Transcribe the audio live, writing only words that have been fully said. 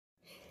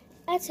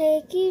I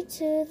take you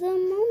to the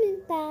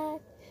moment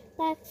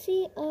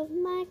backseat of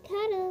my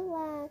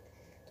Cadillac.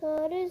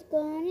 Daughter's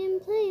gone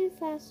and playing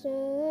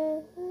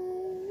faster.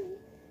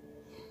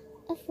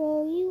 I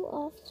throw you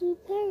off to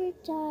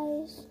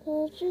paradise.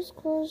 Just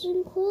close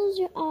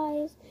your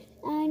eyes.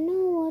 I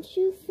know what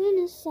you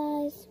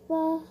fantasize,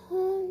 but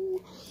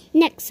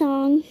next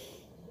song.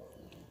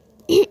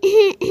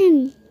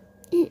 Quiet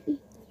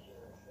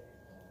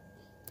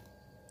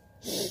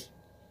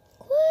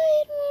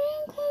when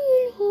I'm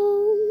coming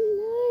home.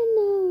 I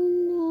know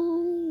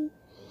not.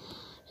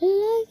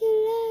 Like it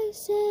like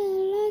that,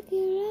 like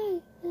it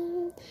like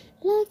that,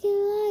 like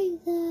it like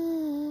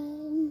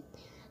that.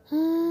 I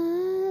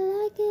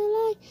like it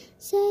like,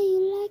 say you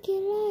like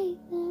it like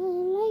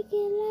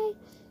that,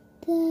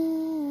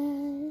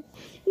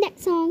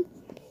 Next song.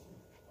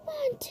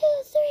 1,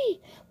 2, 3.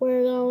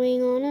 We're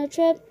going on a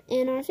trip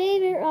in our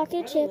favorite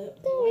rocket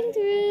ship, going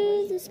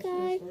through the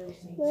sky.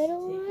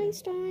 Little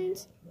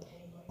Einsteins,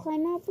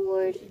 climb on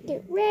board,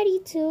 get ready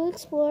to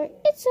explore.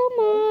 It's so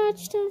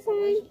much to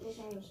find.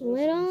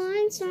 Little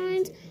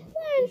Einsteins,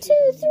 1,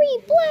 2,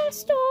 3,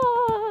 blast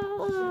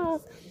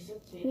off.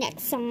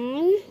 Next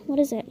song. What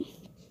is it?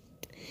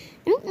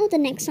 I don't know the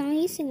next song.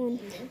 You sing one.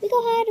 We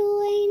go hide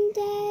away in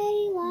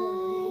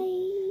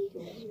daylight,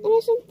 and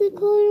it's simply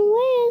cold and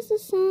away as the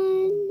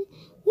sun.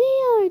 We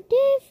are a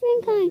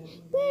different kind.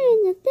 We're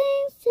in the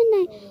things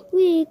tonight.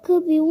 We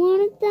could be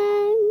one of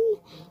them.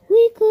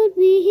 We could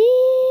be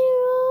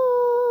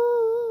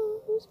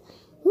heroes.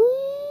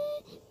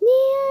 Me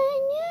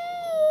and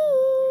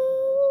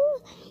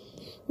you.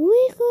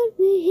 We could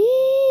be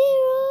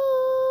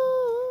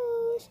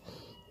heroes.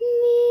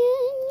 Me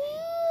and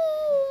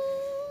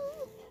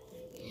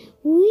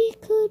you. We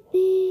could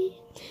be.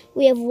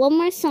 We have one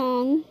more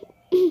song.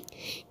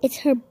 It's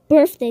her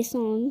birthday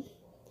song.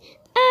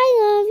 I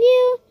love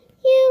you,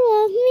 you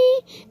love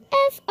me,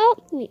 F-O.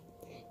 Wait,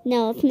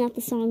 no, it's not the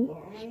song.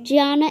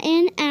 Gianna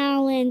and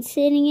Alan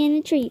sitting in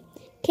a tree.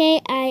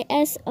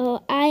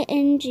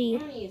 K-I-S-O-I-N-G.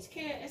 It's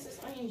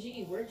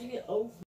K-I-S-S-I-N-G. Where'd you get O from?